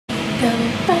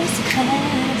Going first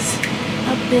class,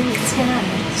 up in the sky,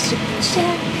 sipping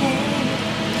champagne,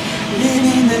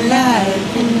 living the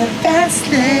life in the fast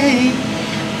lane.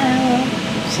 I won't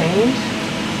change.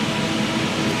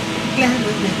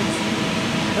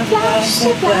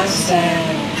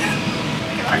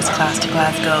 First class to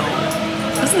Glasgow.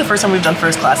 This is the first time we've done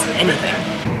first class anything.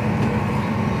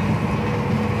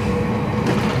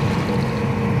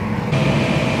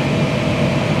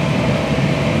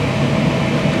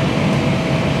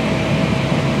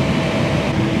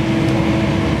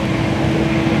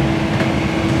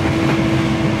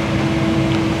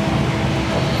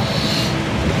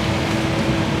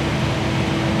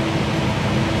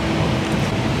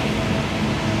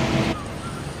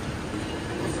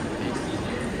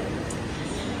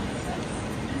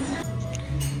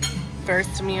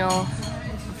 First meal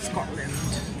of Scotland.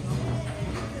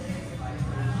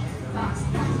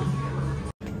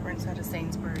 We're inside a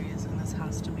Sainsbury's and this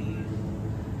has to be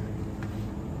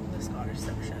the Scottish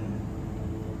section.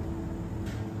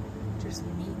 Just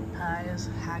meat pies,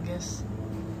 haggis,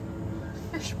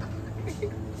 fish pie.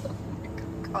 Oh my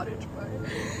god, cottage pie.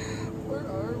 Where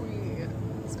are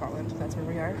we? Scotland, that's where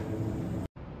we are.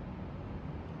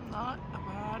 Not a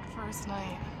bad first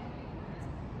night.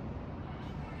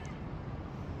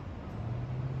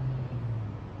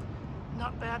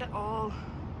 Not bad at all.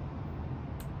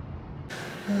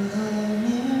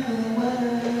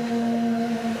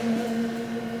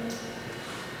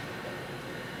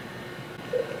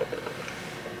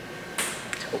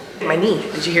 My knee,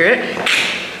 did you hear it?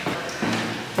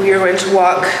 We are going to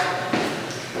walk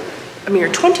a mere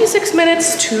 26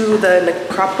 minutes to the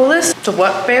necropolis. To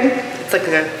what, babe? It's like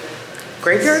a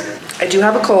graveyard. I do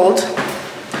have a cold.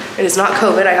 It is not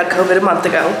COVID, I had COVID a month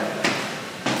ago.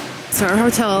 So our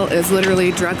hotel is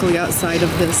literally directly outside of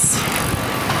this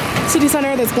city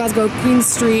center. That's Glasgow Queen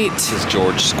Street. This is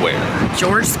George Square.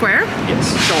 George Square?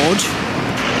 Yes. George.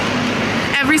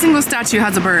 Every single statue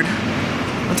has a bird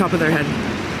on top of their head.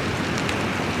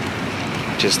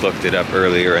 Just looked it up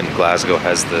earlier, and Glasgow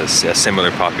has a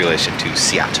similar population to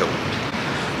Seattle.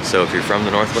 So if you're from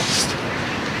the Northwest,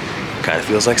 it kind of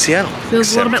feels like Seattle.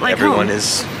 Feels a little bit like everyone home.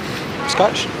 is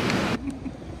Scottish.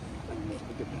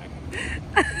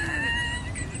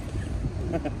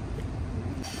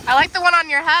 I like the one on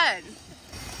your head.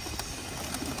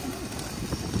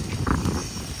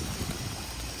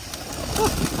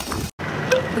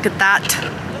 Look at that.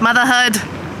 Motherhood.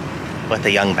 With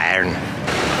a young bairn.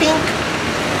 Pink.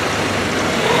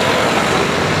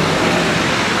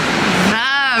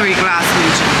 Very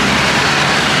Glaswegian.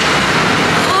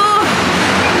 Oh.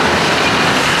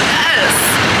 Yes.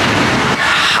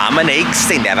 Ham and eggs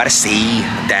they never see.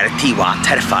 Dirty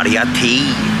water for your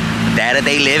tea. There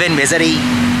they live in misery.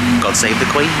 God save the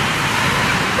Queen.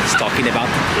 It's talking about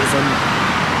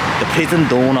the prison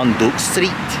down on Duke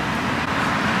Street.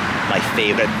 My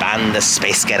favourite band, the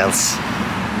Space Girls.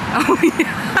 Oh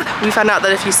yeah. We found out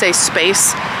that if you say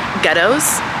space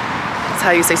ghettos, that's how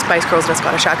you say Spice Girls in a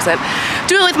Scottish accent.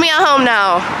 Do it with me at home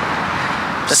now.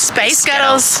 The Space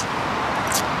Ghettos.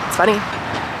 It's funny.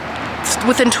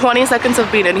 Within 20 seconds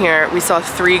of being in here, we saw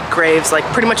 3 graves, like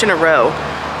pretty much in a row,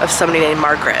 of somebody named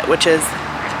Margaret, which is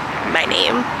my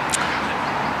name.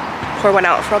 Pour one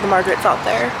out for all the Margarets out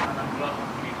there.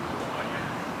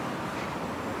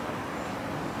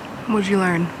 What'd you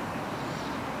learn?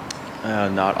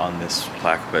 Not on this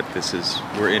plaque, but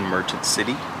we're in Merchant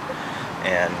City,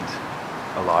 and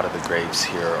a lot of the graves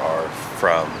here are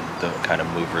from the kind of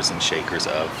movers and shakers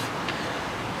of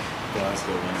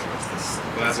Glasgow.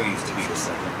 Glasgow used to be the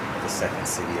second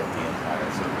city of the empire,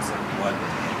 so it was like one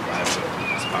Glasgow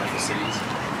was powerful cities.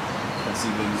 And so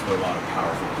these were a lot of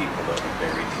powerful people that were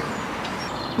buried here.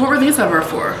 What were these ever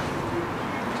for?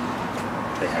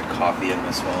 They had coffee in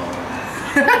this one.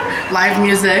 Live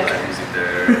music. Live music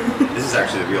there. This is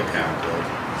actually the real camp build.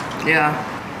 Yeah.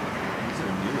 These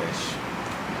are newish.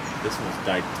 This one was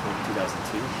died in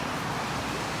 2002.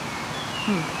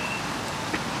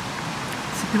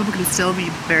 So people can still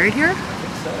be buried here? I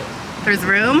think so. There's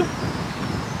room.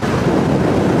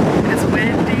 It's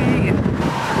windy.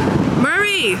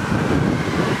 Murray!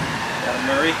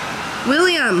 Murray?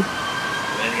 William!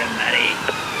 William Murray.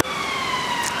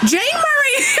 Jane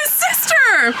Murray! His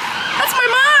sister! That's my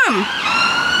mom!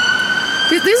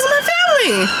 This is my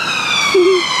family!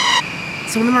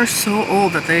 Some of them are so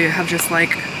old that they have just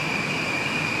like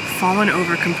fallen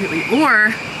over completely,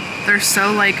 or they're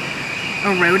so like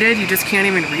eroded you just can't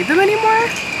even read them anymore.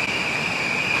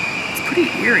 It's pretty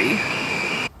eerie.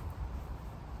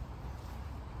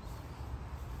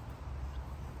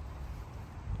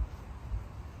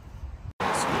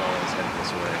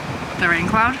 The rain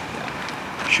cloud?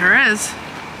 Sure is.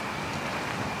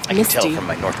 I can tell from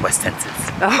my Northwest tenses.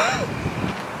 Oh.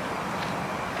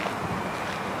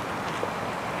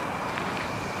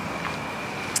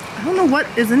 I don't know what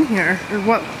is in here or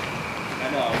what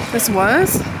this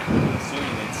was. I'm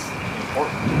assuming it's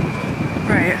important.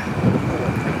 Right.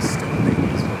 Kind of stone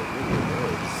is what it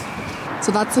really is.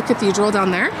 So that's the cathedral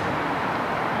down there.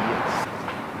 Yes.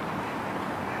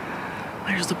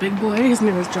 There's the big boy. His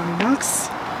name is Johnny Knox.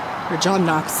 Or John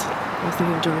Knox. I was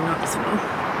thinking of Johnny Knox. No.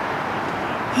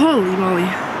 Holy moly.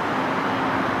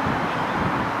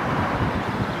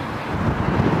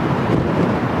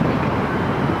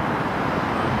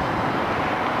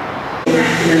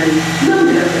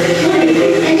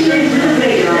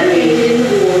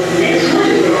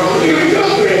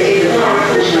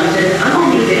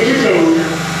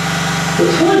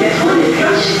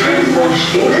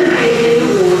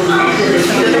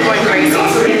 They're going crazy.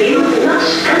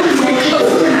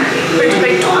 We have to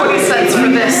pay 20 cents for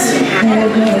this.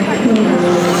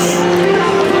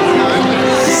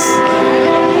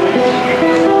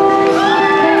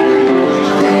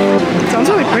 Sounds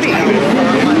really pretty. I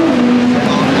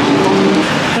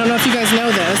don't know if you guys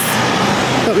know this,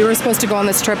 but we were supposed to go on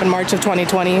this trip in March of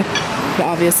 2020. But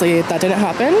obviously that didn't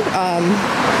happen.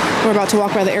 We're about to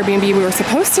walk by the Airbnb we were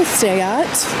supposed to stay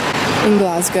at in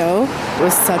Glasgow. It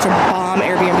was such a bomb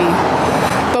Airbnb.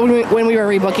 But when we were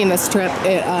rebooking this trip,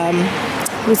 it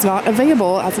was not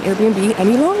available as an Airbnb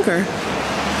any longer.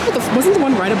 Wasn't the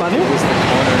one right above it? It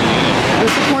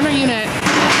was the corner unit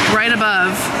right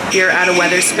above. Here at a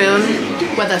Weatherspoon.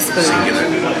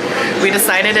 We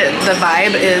decided the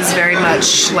vibe is very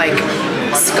much like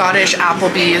Scottish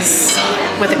Applebee's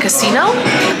with a casino.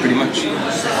 Pretty much.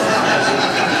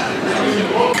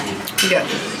 You get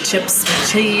chips and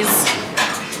cheese.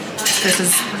 This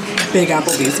is big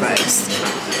Applebee's vibes.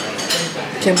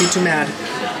 Can't be too mad.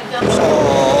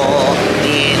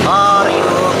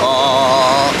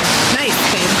 Nice,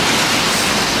 babe.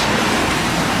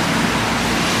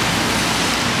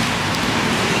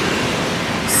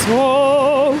 So,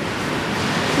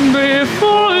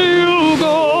 before you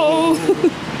go.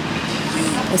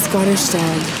 A Scottish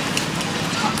dog.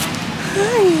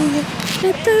 Hi.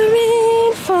 Let the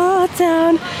rain fall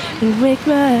down and wake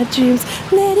my dreams.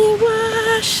 Let it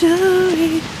wash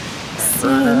away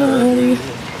slowly.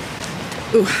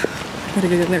 Ooh, gotta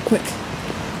get in there quick.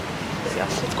 Yeah,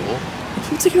 that's cool. Are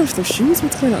people taking off their shoes?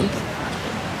 What's going on?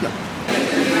 No.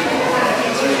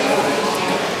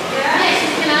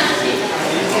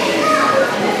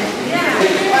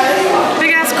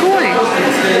 Big ass koi.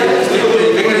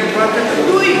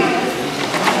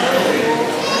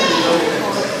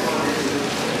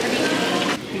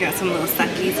 We got some little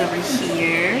suckies over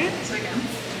here.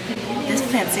 This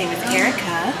plant's name is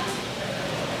Erica.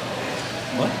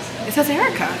 What? It says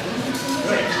Erica.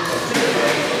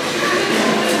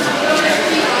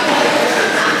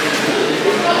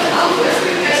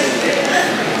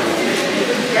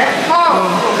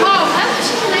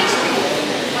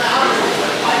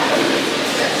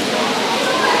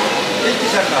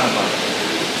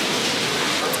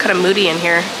 It's kind of moody in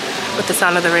here with the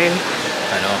sound of the rain.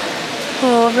 I know.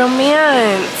 Oh,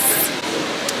 romance.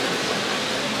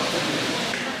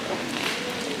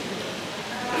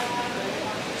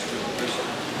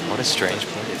 What a strange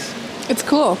place. It's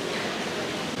cool.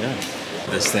 Yeah.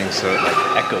 This thing, so it like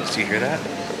echoes. Do you hear that?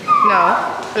 No.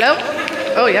 Hello?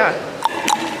 Oh, yeah.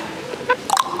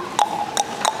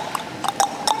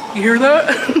 You hear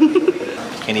that?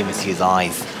 Can't even see his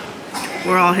eyes.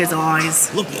 We're all his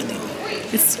eyes. Look at him.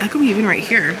 It's echoey even right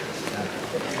here.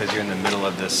 Because you're in the middle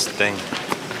of this thing.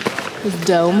 This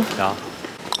dome. Yeah.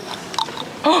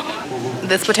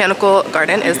 This botanical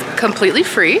garden is completely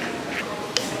free.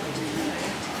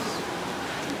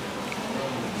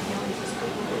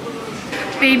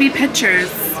 Baby pitchers.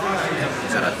 Is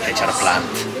that a pitch at a plant?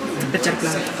 Pitcher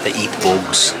plant. They eat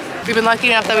bugs. We've been lucky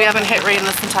enough that we haven't hit rain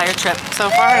this entire trip so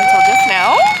far until just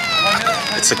now.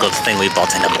 It's a good thing we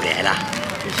bought an umbrella.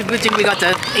 It's a good thing we got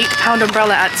the 8-pound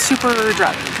umbrella at Super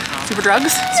Drug. Super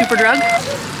Drugs? Super Drug?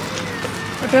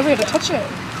 I barely had to touch it.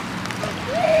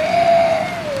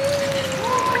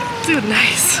 Dude,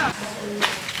 nice.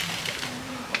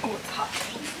 Oh, it's hot.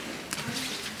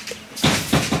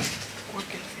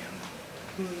 Orchid fan.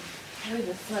 I really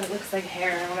just thought it looks like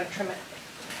hair. I want to trim it.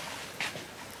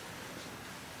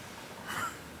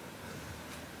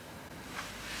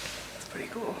 It's pretty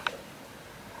cool.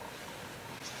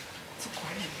 It's so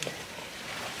quiet in here.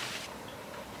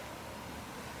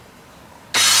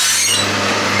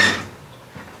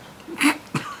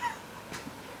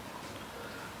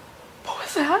 What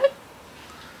was that?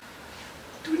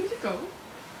 Do we need to go?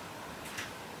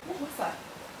 What was that?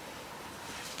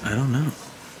 I don't know.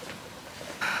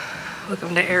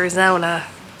 Welcome to Arizona.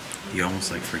 You almost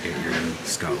like forget you're in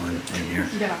Scotland in here.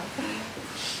 Yeah.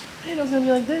 I didn't know it was gonna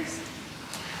be like this.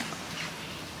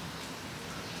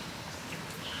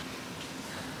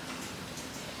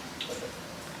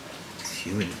 It's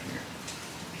humid in here.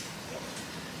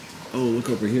 Oh, look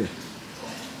over here.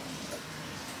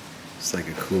 It's like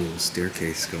a cool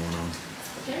staircase going on.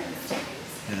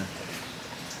 Yeah.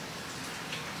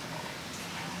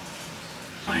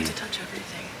 I need to touch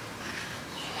everything.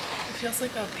 It feels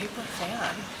like a paper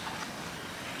fan.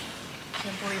 I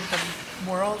can't believe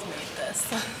the world made this.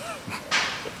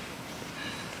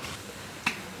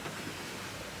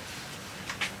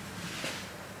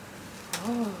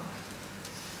 Oh,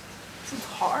 this is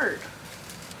hard.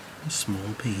 A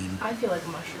small pain. I feel like a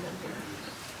mushroom in here.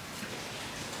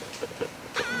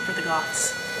 For the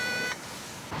goths.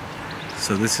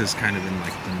 So this is kind of in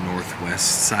like the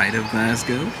northwest side of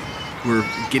Glasgow. We're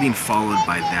getting followed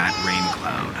by that rain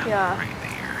cloud Yeah. right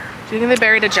there. Do you think they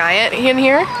buried a giant in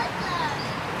here?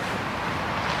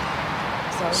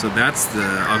 So that's the,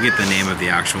 I'll get the name of the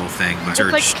actual thing. But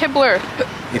It's like Kibler.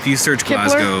 if you search Kibler?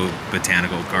 Glasgow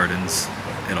Botanical Gardens,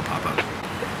 it'll pop up.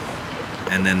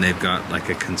 And then they've got like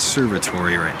a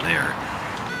conservatory right there.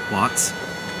 Lots.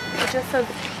 It just says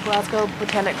Glasgow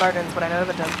Botanic Gardens, but I know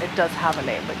that it does have a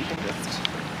name, but you can just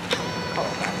call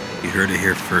it that. You heard it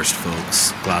here first,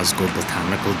 folks. Glasgow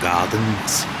Botanical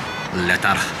Gardens.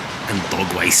 Litter and dog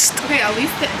waste. Okay, at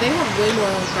least they have way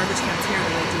more garbage cans here than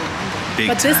they do in London. Big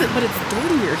but time. but it's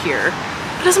dirtier here.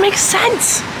 It doesn't make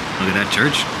sense. Look at that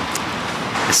church.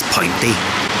 It's pointy.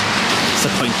 It's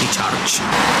a pointy church.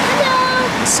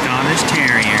 A Scottish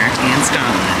Terrier in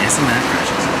Scotland. Isn't that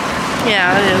precious?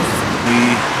 Yeah, it is.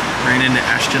 We ran into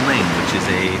Ashton Lane, which is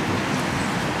a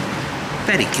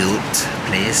very cute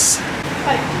place.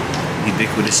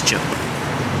 Ubiquitous chip.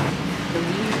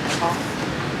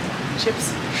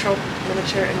 Chips, shrimp,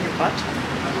 miniature in your butt.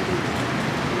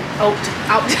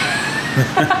 Out.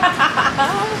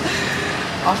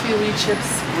 Off you wee chips,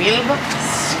 squeal,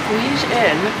 squeeze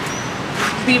in.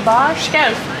 We bar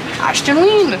shelf, Ashton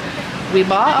Lane. We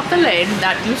bar up the lane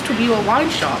that used to be a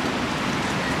wine shop.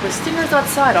 With stingers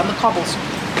outside on the cobbles.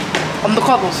 On the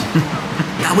cobbles.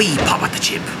 Now we pop at the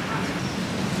chip.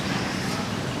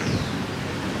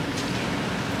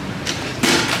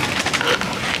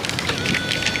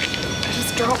 I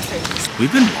just drop things.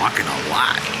 We've been walking a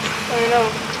lot. I know.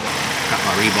 Got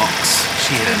my Reeboks.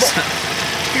 She has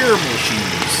terrible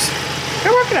shoes.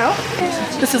 They're working out.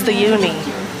 This is the uni.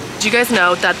 Do you guys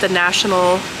know that the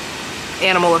national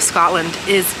animal of Scotland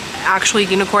is actually a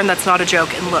unicorn? That's not a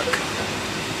joke. And look.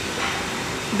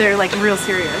 They're like real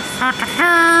serious.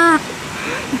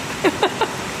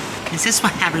 Is this why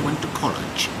Harry went to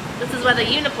college? This is why the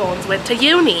unicorns went to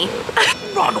uni.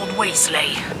 Ronald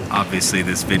Weasley. Obviously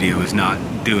this video is not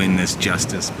doing this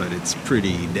justice, but it's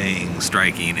pretty dang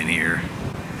striking in here.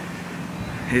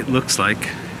 It looks like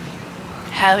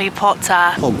Harry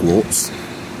Potter. Hogwarts.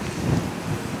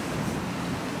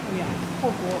 Yeah,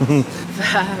 Hogwarts.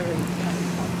 Very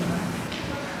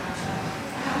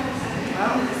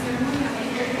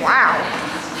wow.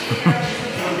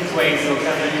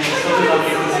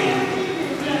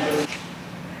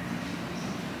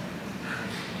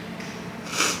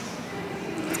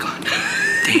 It's gone.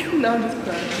 Damn. No, I'm just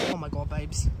crying. Oh my god,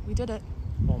 babes. We did it.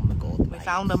 Oh my god. We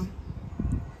found him.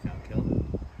 Found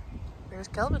Kelvin. There's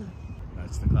Kelvin.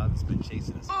 That's the cloud that's been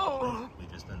chasing us. Oh.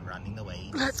 We've just been running away.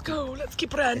 Let's go. Let's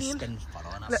keep It's running. been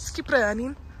following us. Let's keep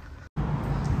running.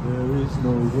 There is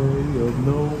no way of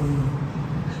knowing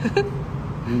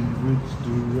in which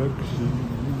direction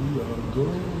we are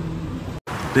going.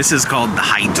 This is called the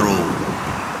Hydro.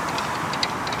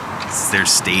 This is their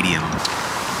stadium.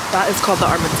 That is called the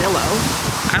Armadillo.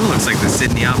 Kind of looks like the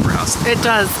Sydney Opera House. It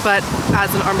does, but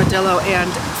as an armadillo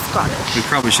and Scottish. We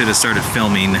probably should have started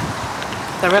filming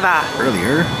The river.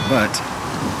 earlier, but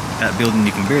that building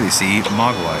you can barely see,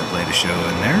 Mogwai played a show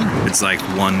in there. It's like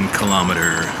 1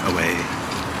 kilometer away.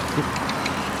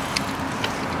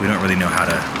 We don't really know how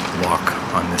to walk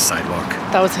on this sidewalk.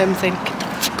 That was him saying,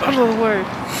 "Get out of the way."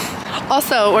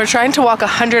 Also, we're trying to walk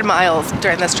 100 miles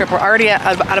during this trip. We're already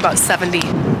at about 70.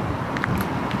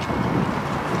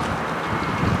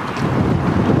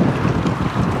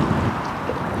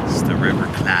 It's the River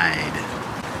Clyde.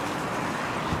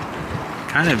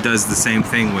 Kind of does the same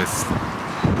thing with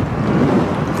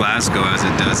Glasgow as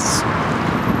it does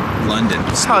London.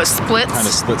 How it splits. Kind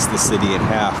of splits the city in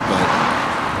half,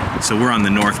 but so we're on the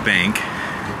north bank.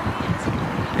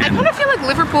 I kind of feel like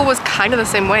Liverpool was kind of the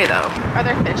same way, though. Are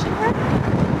there fish in here?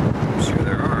 I'm sure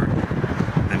there are.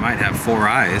 They might have 4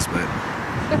 eyes, but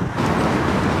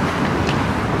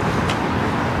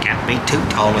feet too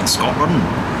tall in Scotland.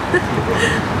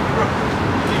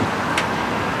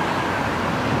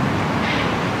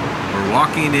 We're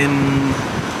walking in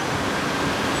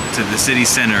to the city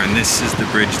center, and this is the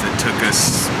bridge that took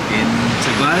us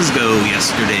into Glasgow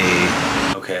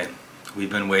yesterday. Okay, we've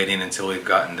been waiting until we've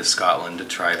gotten to Scotland to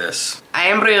try this.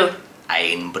 Irn Bru.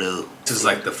 Irn Bru. This is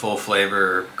like the full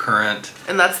flavor current.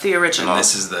 And that's the original. And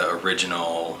this is the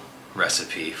original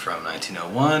recipe from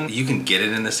 1901. You can get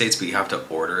it in the States, but you have to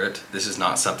order it. This is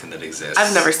not something that exists.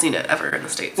 I've never seen it ever in the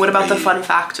States. What about the fun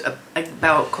fact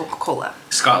about Coca-Cola?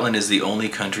 Scotland is the only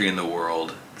country in the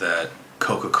world that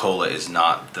Coca-Cola is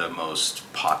not the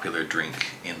most popular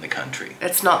drink in the country.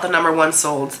 It's not the #1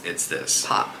 sold. It's this.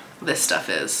 Pop. This stuff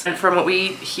is. And from what we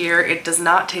hear, it does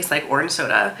not taste like orange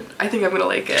soda. I think I'm gonna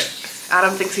like it.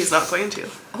 Adam thinks he's not going to.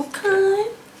 Okay.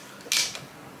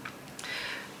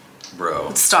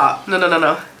 Bro. Stop. No, no, no,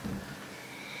 no.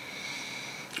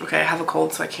 Okay, I have a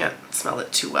cold, so I can't smell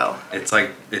it too well. It's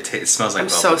like, it smells like I'm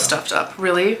bubblegum. so stuffed up.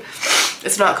 Really?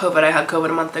 It's not COVID. I had COVID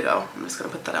a month ago. I'm just gonna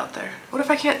put that out there. What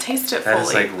if I can't taste it fully? That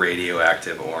is like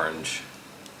radioactive orange.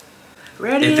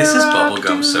 Radioactive. If this is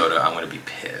bubblegum soda, I'm gonna be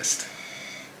pissed.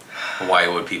 Why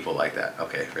would people like that?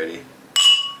 Okay, ready?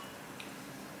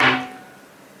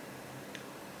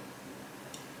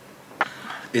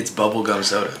 It's bubblegum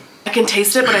soda. I can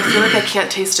taste it, but I feel like I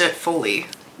can't taste it fully.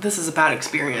 This is a bad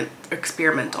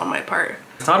experiment on my part.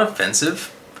 It's not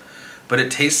offensive, but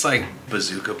it tastes like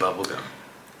bazooka bubblegum.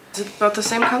 Is it about the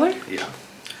same color? Yeah.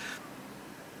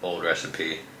 Old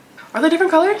recipe. Are they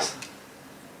different colors?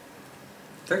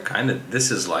 They're kind of,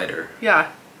 this is lighter.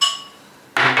 Yeah.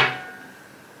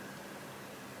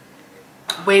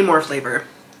 Way more flavor.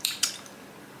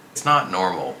 It's not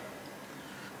normal.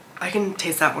 I can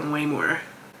taste that one way more.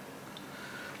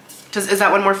 Is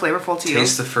that one more flavorful to you?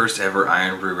 Taste the first ever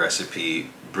Irn Bru recipe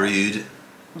brewed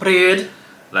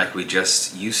like we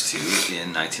just used to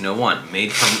in 1901.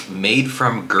 Made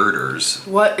from girders.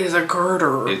 What is a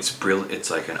girder?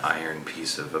 It's like an iron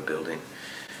piece of a building.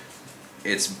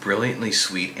 It's brilliantly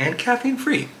sweet and caffeine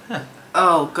free. Huh.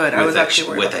 Oh, good. I was actually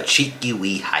worried with about a cheeky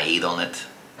wee hide on it.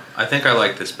 I think I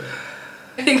like this better.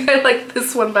 I think I like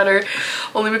this one better,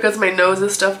 only because my nose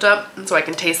is stuffed up, and so I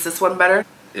can taste this one better.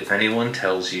 If anyone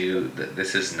tells you that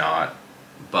this is not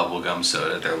bubblegum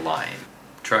soda, they're lying.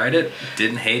 Tried it,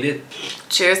 didn't hate it.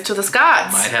 Cheers to the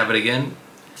Scots. Might have it again.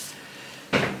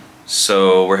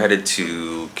 So we're headed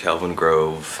to Kelvin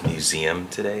Grove Museum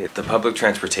today. The public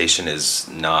transportation is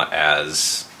not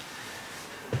as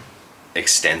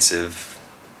extensive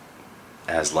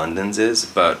as London's is,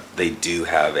 but they do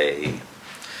have a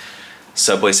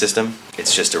subway system.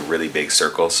 It's just a really big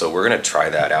circle, so we're gonna try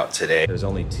that out today. There's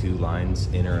only 2 lines,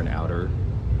 inner and outer,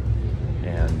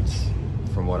 and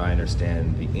from what I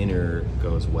understand, the inner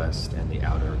goes west and the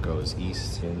outer goes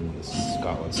east. In the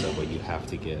Scotland subway, you have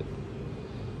to get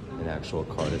an actual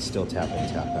card. It's still tap in,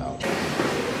 tap out.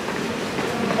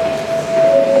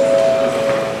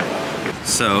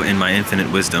 So, in my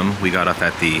infinite wisdom, we got off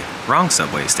at the wrong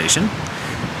subway station.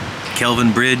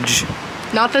 Kelvin Bridge.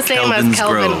 Not the same Kelvin's as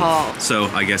Kelvin Grove. Hall. So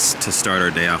I guess to start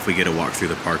our day off, we get to walk through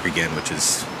the park again, which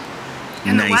is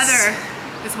And nice. the weather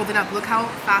is holding up. Look how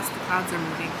fast the clouds are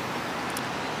moving.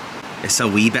 It's a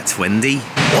wee bit windy.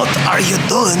 What are you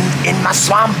doing in my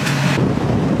swamp?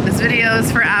 This video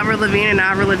is for Avril Lavigne and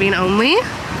Avril Lavigne only.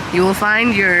 You will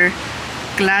find your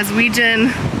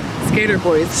Glaswegian skater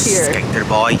boys here. Skater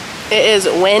boy. It is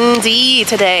windy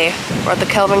today. We're at the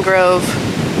Kelvin Grove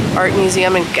Art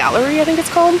Museum and Gallery, I think it's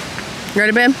called. You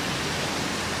ready, babe?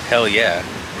 Hell yeah.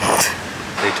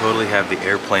 They totally have the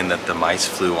airplane that the mice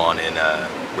flew on in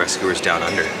Rescuers Down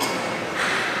Under. These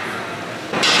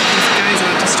guys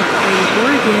are about to start playing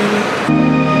Oregon.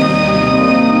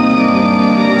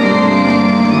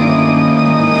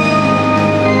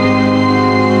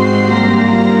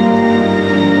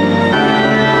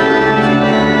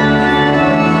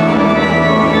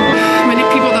 Many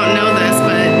people don't know this,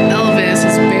 but Elvis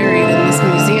is buried in this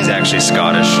museum. He's actually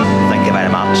Scottish. Thank you very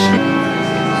much.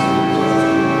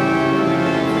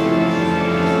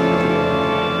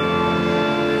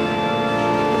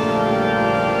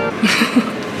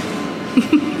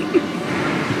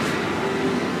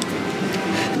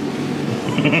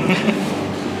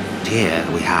 Here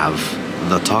we have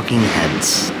the Talking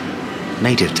Heads,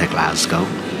 native to Glasgow.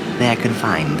 They are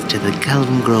confined to the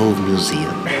Kelvin Grove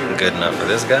Museum. Good enough for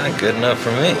this guy, good enough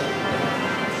for me.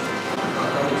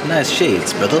 Nice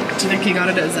shades, brother. Do you think he got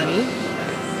it at Zenny?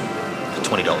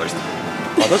 $20.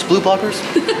 Are those blue blockers?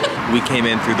 We came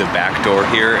in through the back door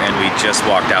here and we just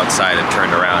walked outside and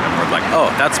turned around and we're like,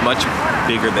 oh, that's much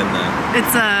bigger than the...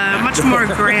 It's much more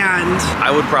grand.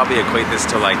 I would probably equate this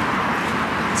to like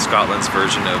Scotland's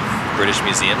version of British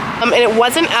Museum. And it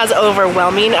wasn't as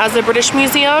overwhelming as the British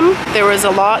Museum. There was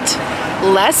a lot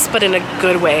less, but in a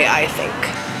good way, I think.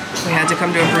 We had to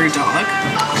come to a Bru dog.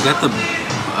 I got the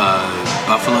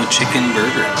buffalo chicken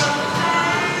burger.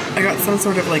 I got some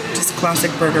sort of like just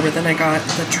classic burger, but then I got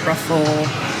the truffle,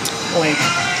 like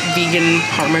vegan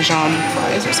Parmesan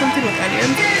fries or something with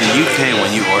onion. In the UK,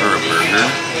 when you order a burger,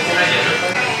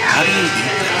 how do you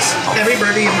eat this? Every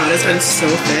burger you've had has been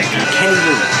so thick. You can't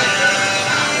even.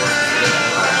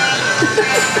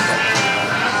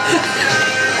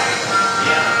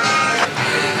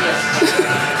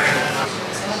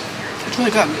 It's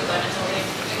really good.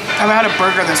 I haven't had a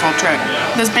burger this whole trip.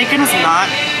 This bacon is not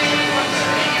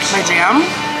my jam.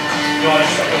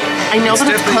 I know that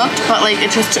it's cooked, but like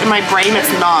it's just in my brain it's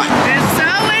not. It's so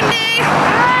windy!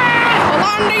 Hold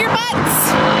on to your butts!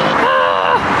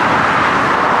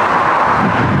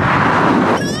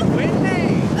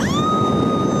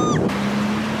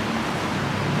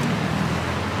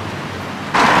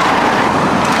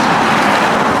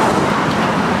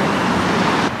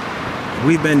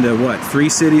 We've been to what, 3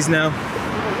 cities now?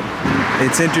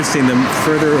 It's interesting, the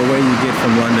further away you get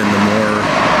from London, the more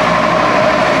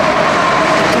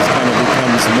it just kind of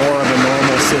becomes more of a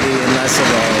normal city and less of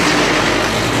a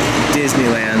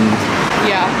Disneyland.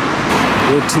 Yeah.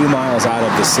 We're 2 miles out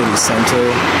of the city center,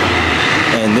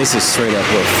 and this is straight up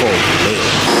where folk live.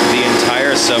 The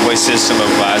entire subway system of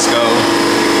Glasgow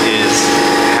is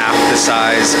half the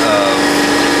size of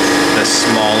the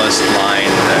smallest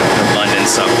line that the London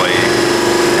subway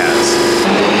has.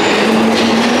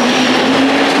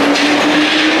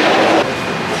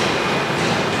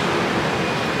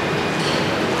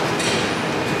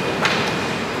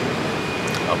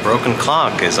 A broken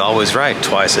clock is always right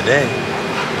twice a day.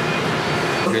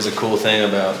 Here's a cool thing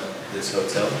about this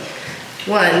hotel.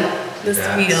 One, this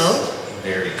wheel.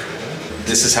 Very cool.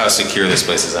 This is how secure this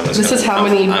place is. This is how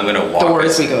many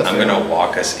doors we go through. I'm gonna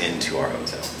walk us into our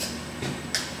hotel.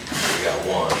 We got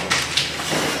one.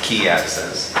 Key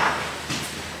access.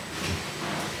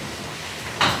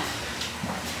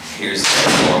 Here's the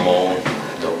normal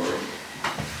door.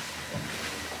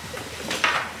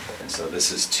 And so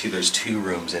this is there's 2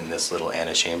 rooms in this little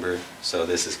antechamber. So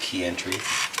this is key entry.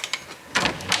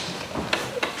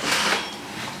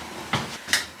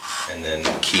 And then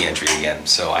key entry again.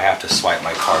 So I have to swipe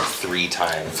my card 3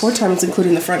 times. 4 times,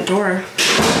 including the front door.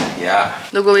 Yeah.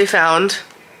 Look what we found.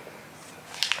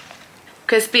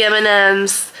 Crispy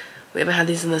M&Ms. We haven't had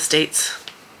these in the States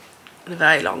in a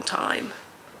very long time.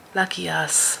 Lucky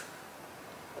us.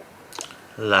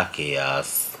 Lucky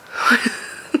us.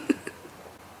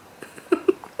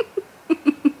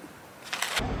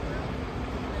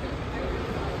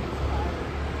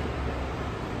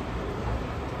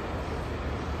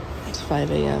 It's 5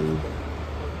 a.m.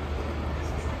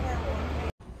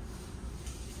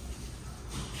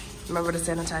 Remember to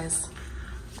sanitize.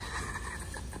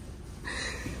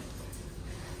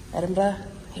 Edinburgh,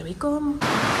 here we come.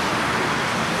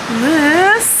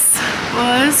 This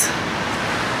was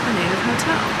a native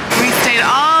hotel. We stayed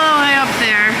all the way up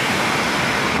there.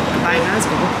 Goodbye,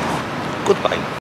 Glasgow. Goodbye.